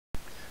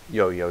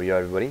Yo, yo, yo,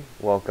 everybody.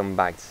 Welcome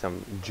back to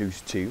some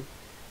Juice 2.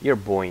 Your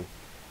boy.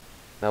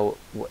 Now,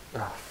 what?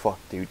 Oh, fuck,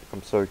 dude.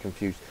 I'm so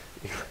confused.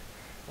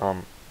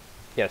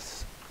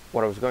 Yes.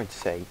 What I was going to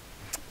say,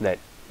 that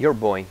your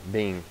boy,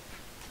 being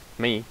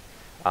me,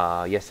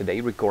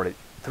 yesterday recorded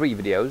 3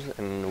 videos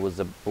and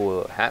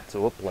had to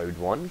upload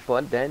one,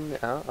 but then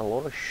a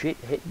lot of shit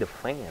hit the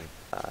fan.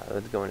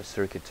 Let's go in a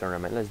circuit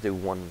tournament. Let's do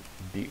one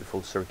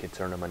beautiful circuit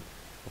tournament,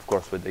 of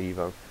course, with the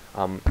Evo.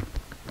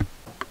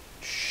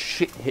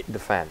 Shit hit the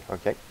fan.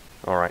 Okay.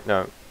 All right.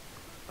 No.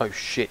 Oh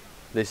shit.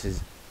 This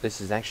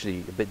is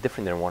actually a bit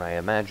different than what I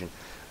imagined.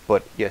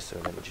 But yes, so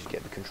let me just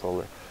get the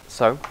controller.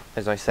 So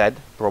as I said,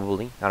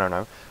 probably I don't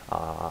know.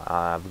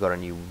 I've got a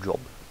new job.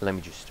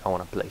 I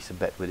want to place a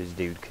bet with this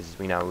dude because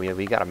we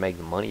gotta make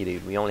the money,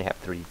 dude. We only have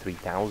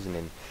 33,000,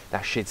 and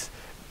that shit's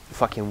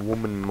fucking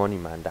woman money,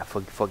 man. That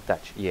fuck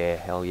that. Yeah,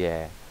 hell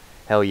yeah,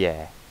 hell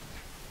yeah.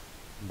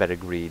 Bet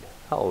agreed.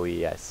 Oh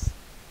yes.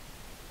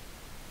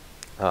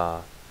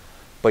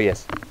 But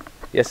yes,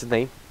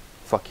 yesterday,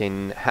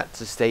 fucking had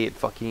to stay at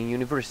fucking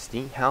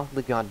university half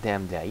the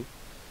goddamn day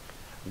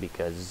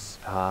because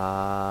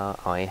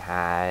I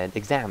had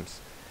exams.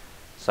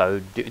 So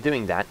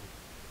doing that,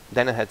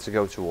 then I had to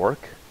go to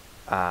work.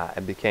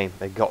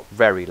 It got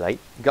very late.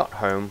 Got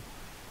home,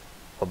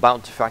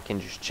 about to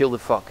fucking just chill the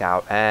fuck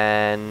out,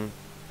 and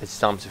it's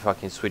time to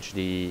fucking switch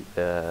the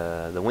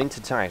winter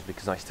tires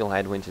because I still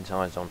had winter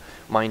tires on.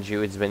 Mind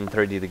you, it's been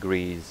 30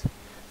 degrees.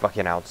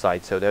 Fucking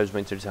outside, so those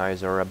winter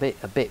tires are a bit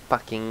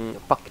fucking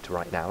fucked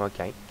right now.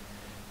 Okay,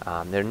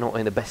 they're not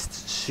in the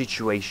best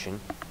situation.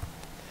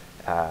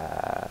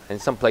 In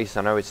some places,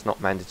 I know it's not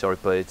mandatory,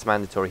 but it's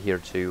mandatory here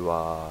to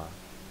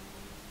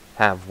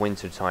have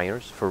winter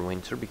tires for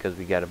winter because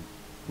we get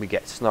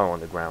snow on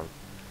the ground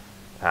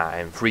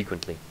and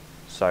frequently.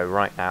 So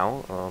right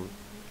now,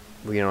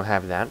 we don't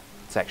have that.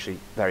 It's actually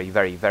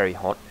very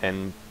hot,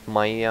 and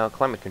my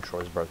climate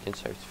control is broken,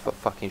 so it's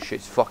fucking shit.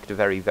 It's fucked,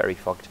 very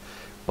fucked.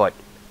 But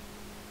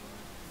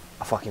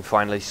I fucking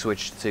finally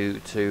switched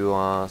to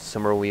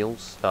summer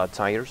wheels,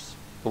 tires.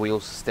 The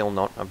wheels still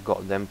not. I've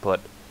got them, but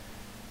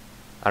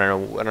I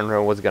don't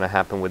know what's gonna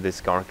happen with this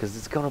car because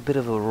it's got a bit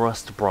of a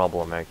rust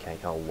problem. Okay.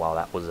 Oh wow,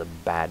 that was a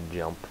bad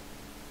jump.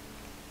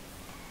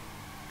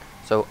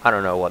 So I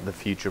don't know what the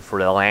future for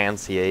the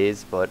Lancia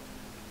is, but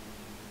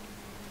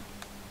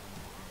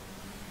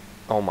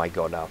oh my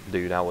god,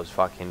 dude, that was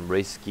fucking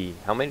risky.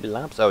 How many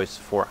laps? Oh, it's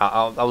 4.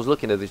 I was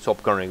looking at the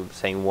top corner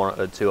saying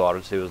 1 or 2 out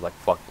of 2. I was like,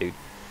 fuck, dude.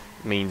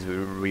 Means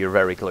we are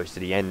very close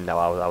to the end now.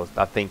 I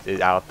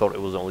thought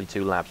it was only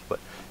 2 laps, but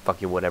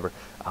fucking whatever.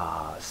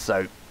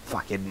 So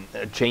fucking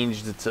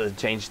change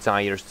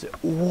tires to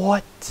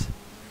what?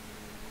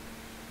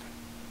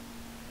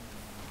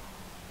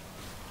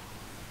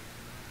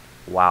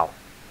 Wow.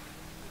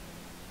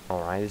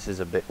 All right, this is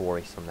a bit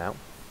worrisome now.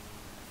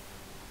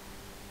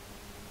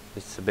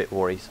 It's a bit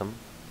worrisome.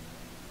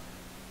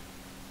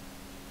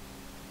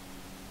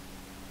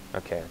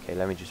 Okay,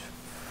 let me just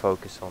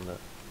focus on the.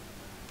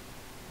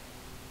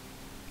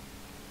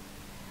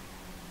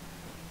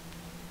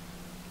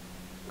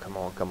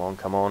 Come on,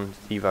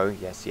 Evo.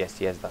 Yes,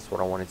 that's what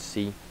I wanted to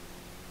see.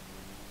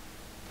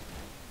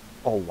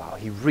 Oh wow,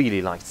 he really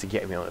likes to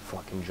get me on a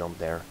fucking jump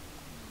there.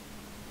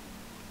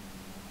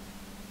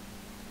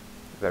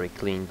 Very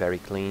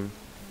clean.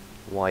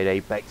 Wide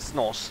apex,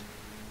 nice.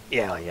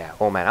 Yeah.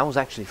 Oh man, I was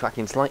actually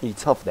fucking slightly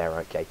tough there,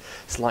 okay.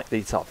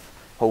 Slightly tough.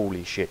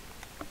 Holy shit.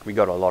 We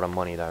got a lot of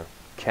money though.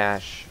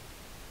 Cash.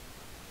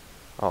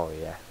 Oh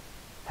yeah.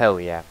 Hell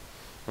yeah.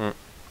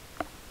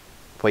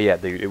 But yeah,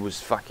 dude, it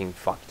was fucking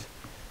fucked.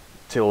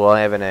 Till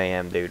 11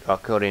 AM, dude. I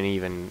couldn't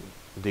even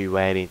do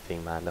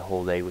anything, man. The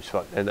whole day was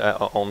fucked. And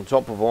on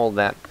top of all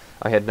that,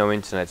 I had no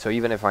internet. So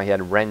even if I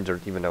had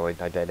rendered, even though I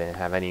didn't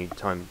have any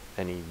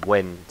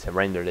when to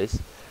render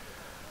those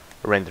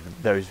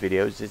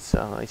videos, it's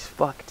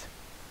fucked.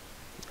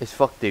 It's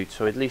fucked, dude.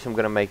 So at least I'm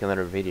gonna make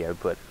another video,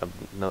 but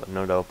not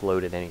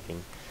uploaded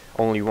anything.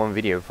 Only one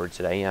video for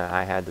today.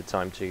 I had the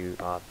time to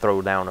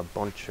throw down a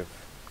bunch of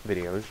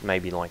videos.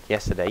 Maybe like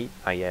yesterday,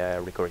 I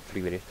recorded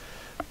 3 videos,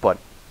 but.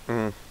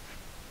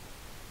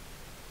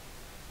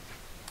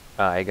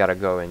 I gotta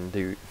go and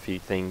do a few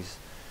things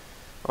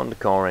on the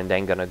car, and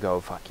then gonna go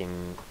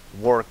fucking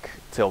work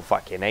till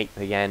fucking 8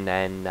 again,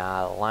 and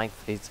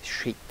life is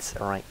shit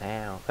right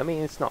now. I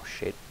mean, it's not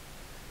shit.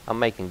 I'm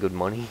making good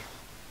money,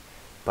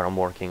 but I'm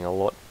working a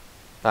lot.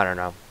 I don't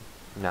know.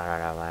 No,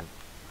 man.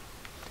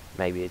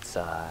 Maybe it's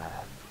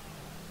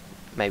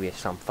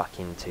some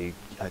fucking to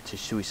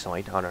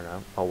suicide. I don't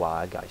know. Oh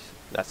wow, guys,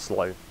 that's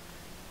slow.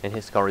 And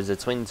his car is a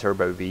twin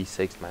turbo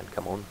V6, man.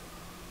 Come on.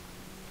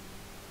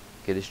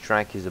 Okay, this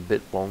track is a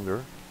bit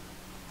longer.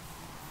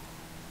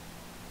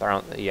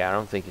 But I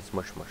don't think it's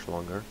much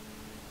longer.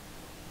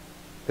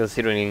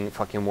 Considering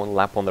fucking 1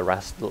 lap on the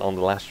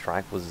last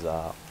track was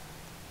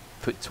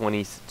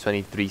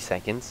 23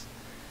 seconds.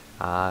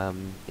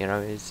 You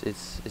know,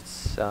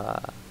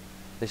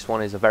 this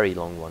one is a very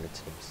long one, it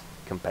seems,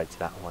 compared to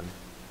that one.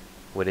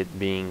 With it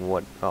being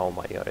what? Oh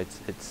my god,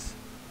 it's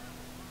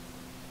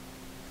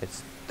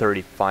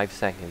 35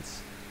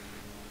 seconds.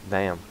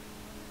 Damn.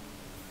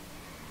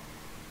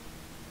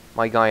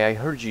 My guy, I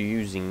heard you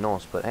using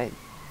NOS, but hey.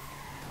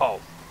 Oh.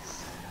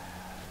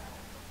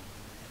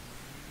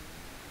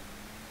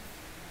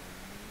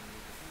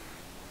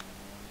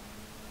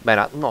 Man,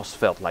 that NOS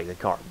felt like the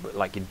car, but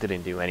like it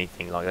didn't do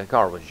anything. Like the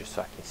car was just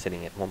fucking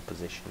sitting at one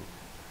position.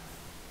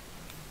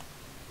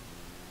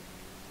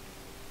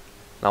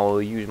 Now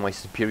I'll use my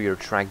superior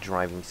track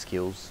driving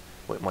skills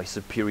with my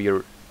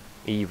superior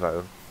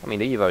Evo. I mean,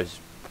 the Evo is,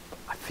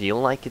 I feel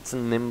like it's a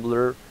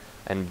nimbler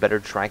and better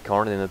track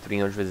car than the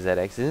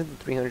 300ZX. Isn't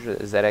the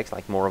 300ZX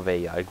like more of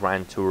a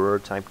Grand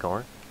Tourer type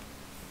car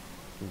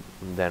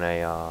than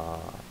a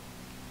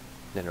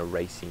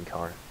racing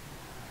car?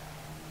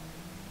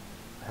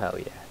 Hell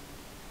yeah.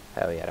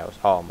 Hell yeah, that was,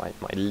 oh, my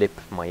lip,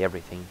 my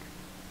everything.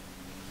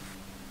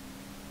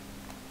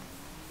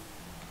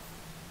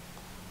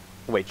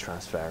 Weight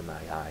transfer,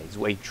 my guys,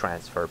 weight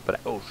transfer, but,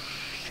 oh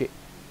shit.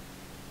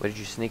 Where did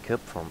you sneak up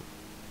from?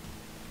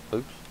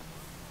 Oops.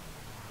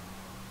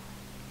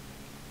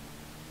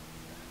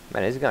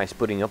 Man, this guy's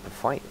putting up a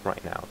fight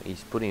right now.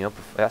 He's putting up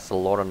a that's a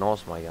lot of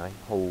NOS, my guy.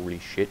 Holy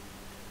shit.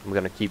 I'm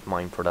gonna keep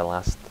mine for the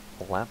last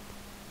lap.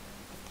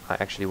 I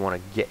actually want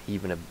to get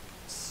even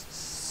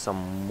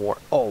some more.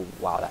 Oh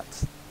wow,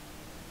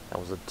 that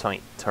was a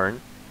tight turn.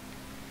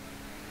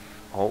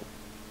 Oh,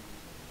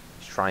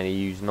 he's trying to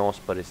use NOS,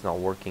 but it's not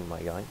working,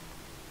 my guy.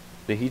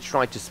 Did he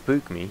try to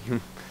spook me?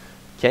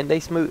 Can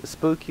they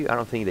spook you? I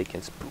don't think they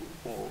can spook.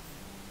 Oh.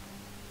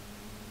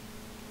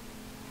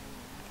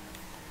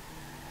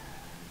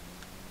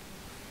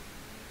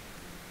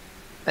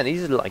 And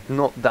these are like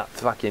not that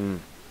fucking.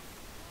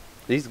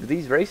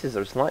 These races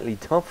are slightly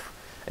tough,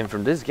 and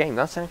from this game,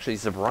 that's actually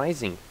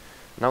surprising.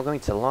 Not going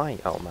to lie.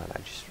 Oh man,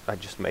 I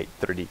just made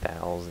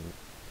 30,000.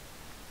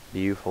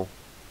 Beautiful,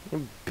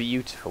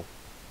 beautiful.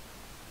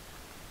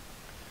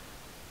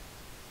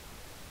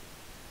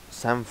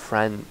 San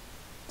Frantic.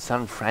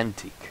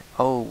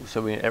 Oh,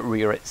 so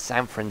we're at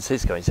San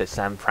Francisco. It says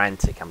San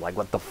Frantic. I'm like,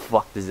 what the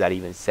fuck does that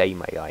even say,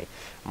 my guy?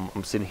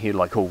 I'm sitting here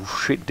like, oh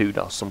shit, dude,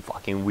 that's some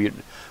fucking weird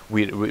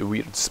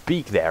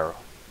speak there.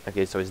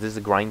 Okay, so is this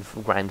the grand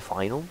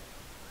final?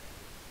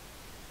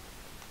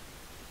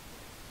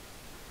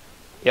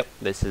 Yep,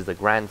 this is the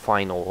grand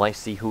final. Let's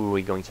see who are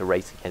we going to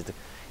race against.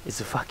 It's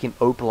a fucking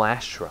Opel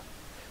Astra.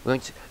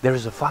 There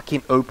is a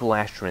fucking Opel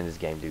Astra in this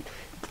game, dude.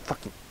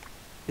 Fucking.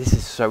 This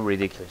is so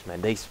ridiculous,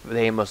 man.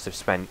 They must have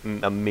spent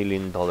 $1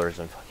 million on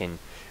fucking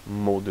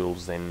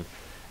modules and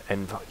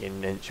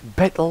fucking.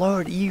 Bet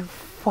Lord, you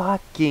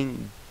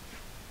fucking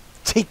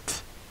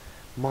tit,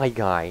 my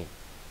guy.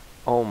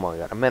 Oh my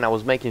god, man! I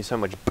was making so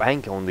much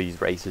bank on these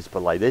races,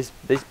 but like this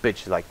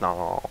bitch is like,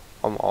 no,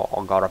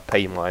 I gotta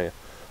pay my,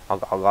 I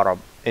gotta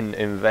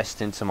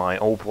invest into my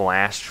Opel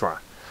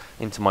Astra,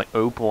 Fucking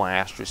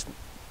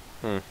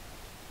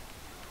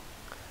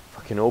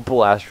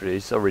Opel Astra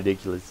is so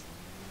ridiculous.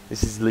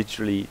 This is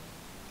literally,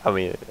 I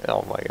mean,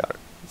 oh my god,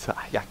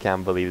 I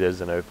can't believe there's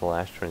an Opel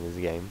Astra in this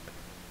game.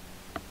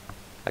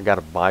 I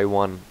gotta buy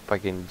one,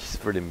 fucking just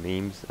for the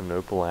memes, an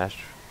Opel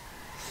Astra.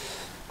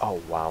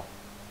 Oh wow.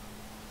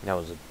 That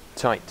was a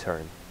tight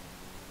turn.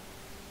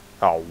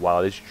 Oh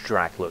wow, this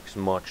track looks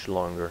much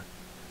longer.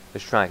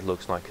 This track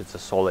looks like it's a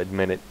solid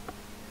minute.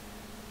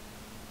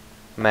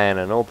 Man,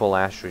 an Opel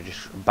Astra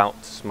just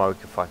about to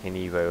smoke a fucking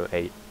Evo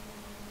 8.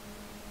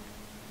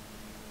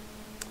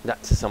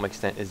 That to some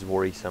extent is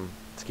worrisome.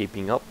 It's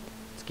keeping up.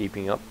 It's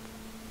keeping up.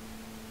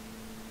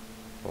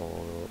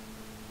 Oh.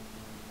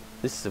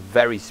 This is a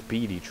very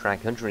speedy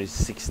track,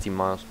 160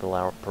 miles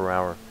per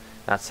hour.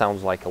 That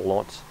sounds like a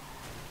lot.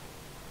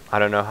 I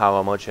don't know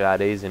how much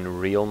that is in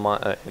real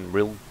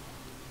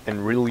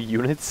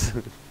units.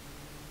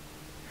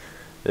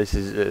 This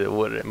is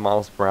what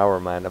miles per hour,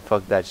 man.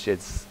 Fuck that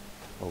shit's.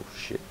 Oh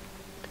shit.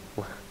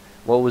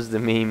 What was the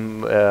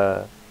meme?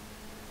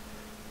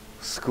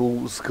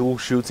 School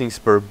shootings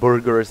per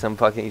burger or some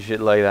fucking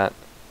shit like that.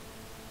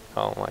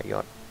 Oh my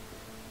god.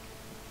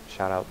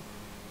 Shout out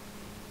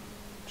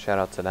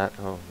to that.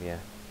 Oh yeah.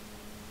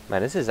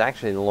 Man, this is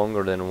actually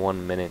longer than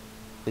 1 minute.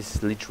 This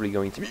is literally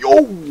going to be.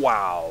 Oh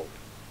wow.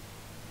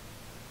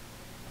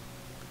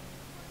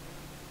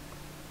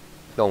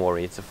 Don't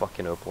worry, it's a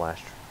fucking Opel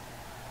Astra.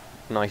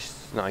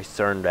 Nice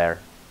turn there,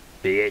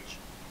 bitch.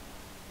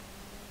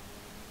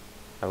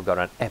 I've got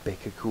an epic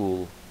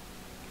cool.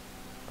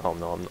 Oh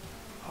no, I'm not.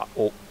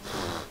 Oh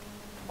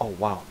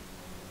wow.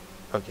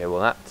 Okay,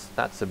 well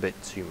that's a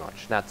bit too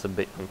much. That's a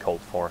bit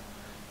uncalled for.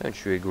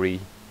 Don't you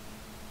agree?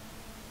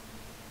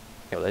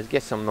 Okay, well, let's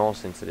get some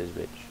NOS into this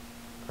bitch.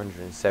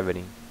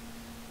 170.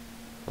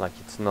 Like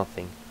it's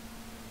nothing.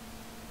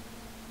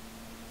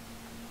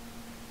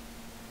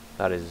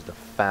 That is the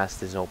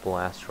fastest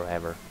Opel Astra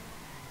ever.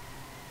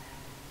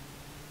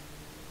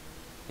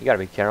 You gotta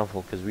be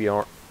careful because we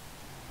are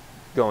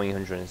going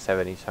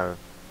 170, so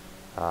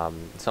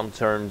some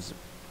turns,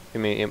 I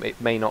mean,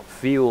 it may not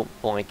feel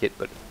like it,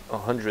 but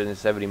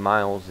 170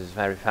 miles is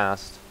very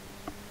fast.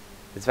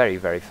 It's very,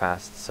 very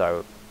fast,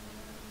 so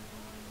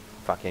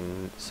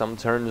fucking some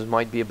turns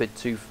might be a bit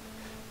too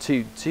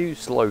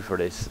slow for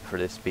this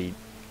speed.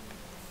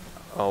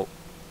 Oh.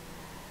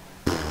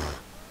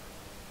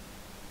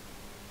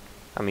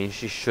 I mean,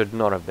 she should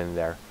not have been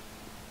there.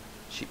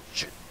 She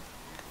should.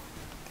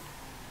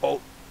 Oh.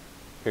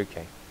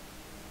 Okay.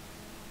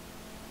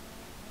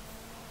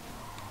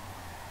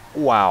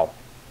 Wow.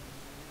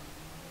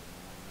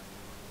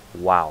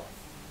 Wow.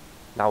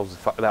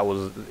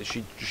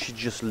 She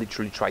just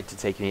literally tried to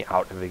take me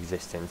out of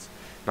existence.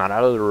 Not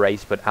out of the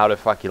race, but out of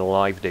fucking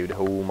life, dude.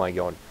 Oh my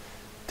god.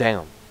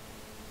 Damn.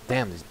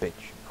 Damn this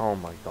bitch. Oh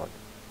my god.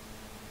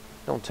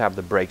 Don't tap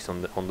the brakes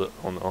on the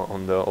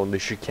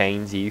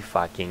chicanes, you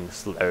fucking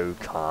slow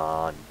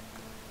con.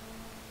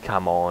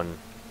 Come on.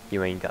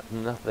 You ain't got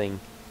nothing.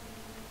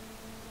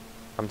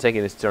 I'm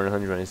taking this turn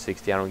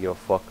 160, I don't give a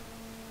fuck.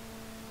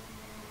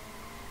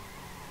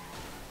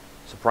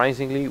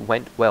 Surprisingly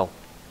went well.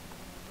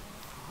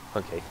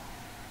 Okay.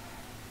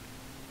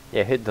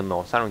 Yeah, hit the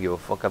nose. I don't give a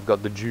fuck. I've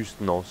got the juiced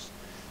nose.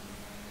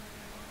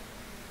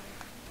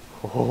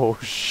 Oh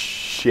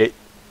shit.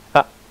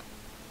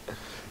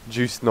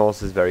 Juiced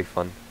nose is very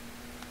fun.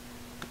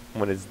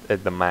 When it's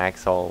at the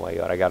max, oh my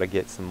god, I gotta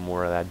get some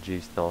more of that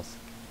juiced nose.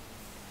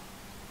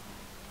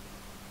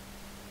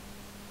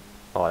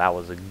 Oh, that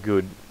was a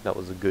good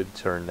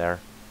turn there.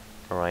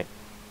 Alright.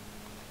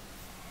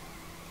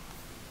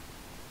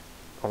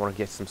 I wanna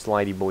get some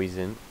slidey boys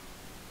in.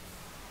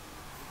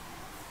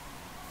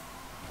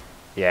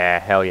 Yeah,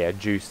 hell yeah,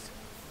 juiced.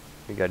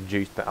 We got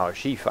juiced, but oh,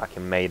 she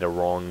fucking made a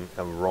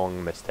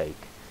wrong mistake.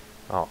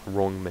 Oh,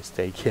 wrong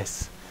mistake,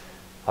 yes.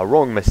 A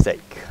wrong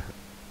mistake.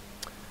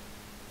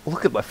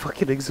 Look at my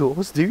fucking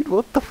exhaust, dude,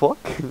 what the fuck?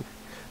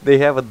 They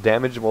have a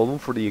damage model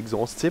for the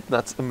exhaust tip,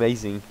 that's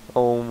amazing.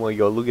 Oh my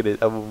god, look at it,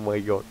 oh my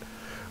god.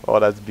 Oh,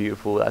 that's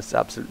beautiful, that's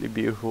absolutely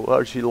beautiful.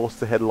 Oh, she lost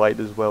the headlight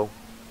as well.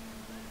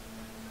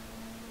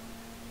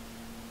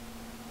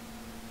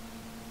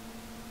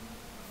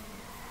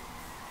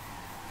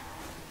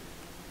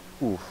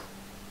 Oof.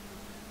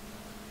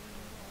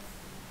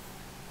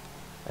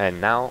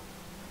 And now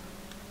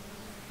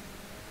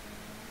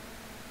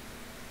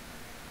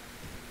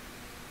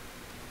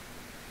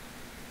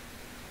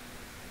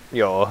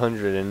yo,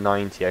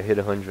 190, I hit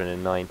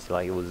 190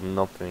 like it was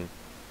nothing.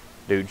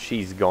 Dude,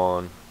 she's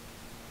gone.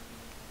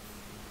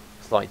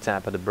 Slight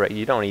tap of the brake.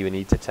 You don't even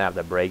need to tap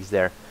the brakes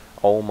there.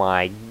 Oh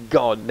my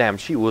god damn,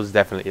 she was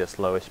definitely the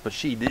slowest, but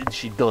she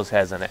does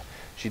have an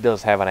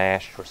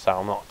Astra, so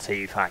I'm not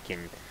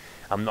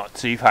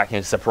too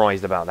fucking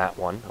surprised about that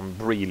one. I'm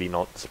really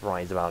not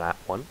surprised about that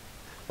one.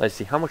 Let's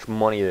see, how much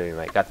money did we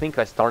make? I think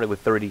I started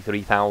with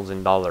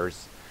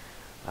 $33,000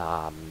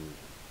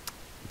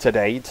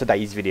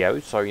 today's video,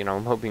 so you know,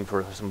 I'm hoping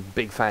for some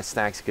big fat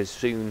stacks, because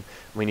soon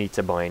we need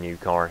to buy a new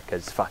car,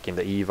 because fucking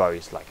the Evo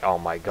is like, oh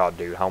my god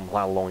dude, how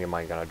long am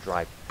I gonna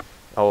drive?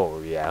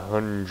 Oh yeah,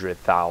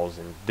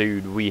 100,000,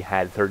 dude. We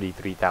had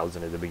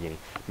 33,000 at the beginning.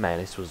 Man,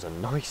 this was a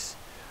nice.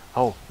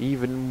 Oh,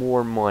 even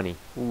more money.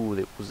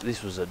 Ooh,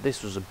 this was a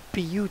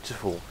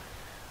beautiful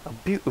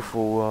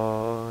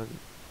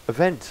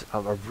event.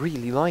 I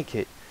really like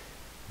it.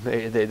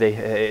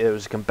 There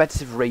was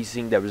competitive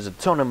racing. There was a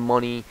ton of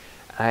money,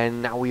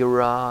 and now we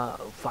are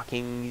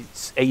fucking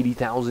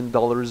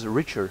 $80,000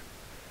 richer.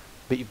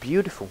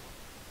 Beautiful,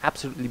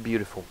 absolutely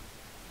beautiful.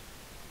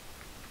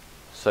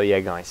 So yeah,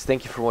 guys,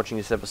 thank you for watching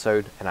this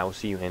episode, and I will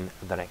see you in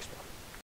the next one.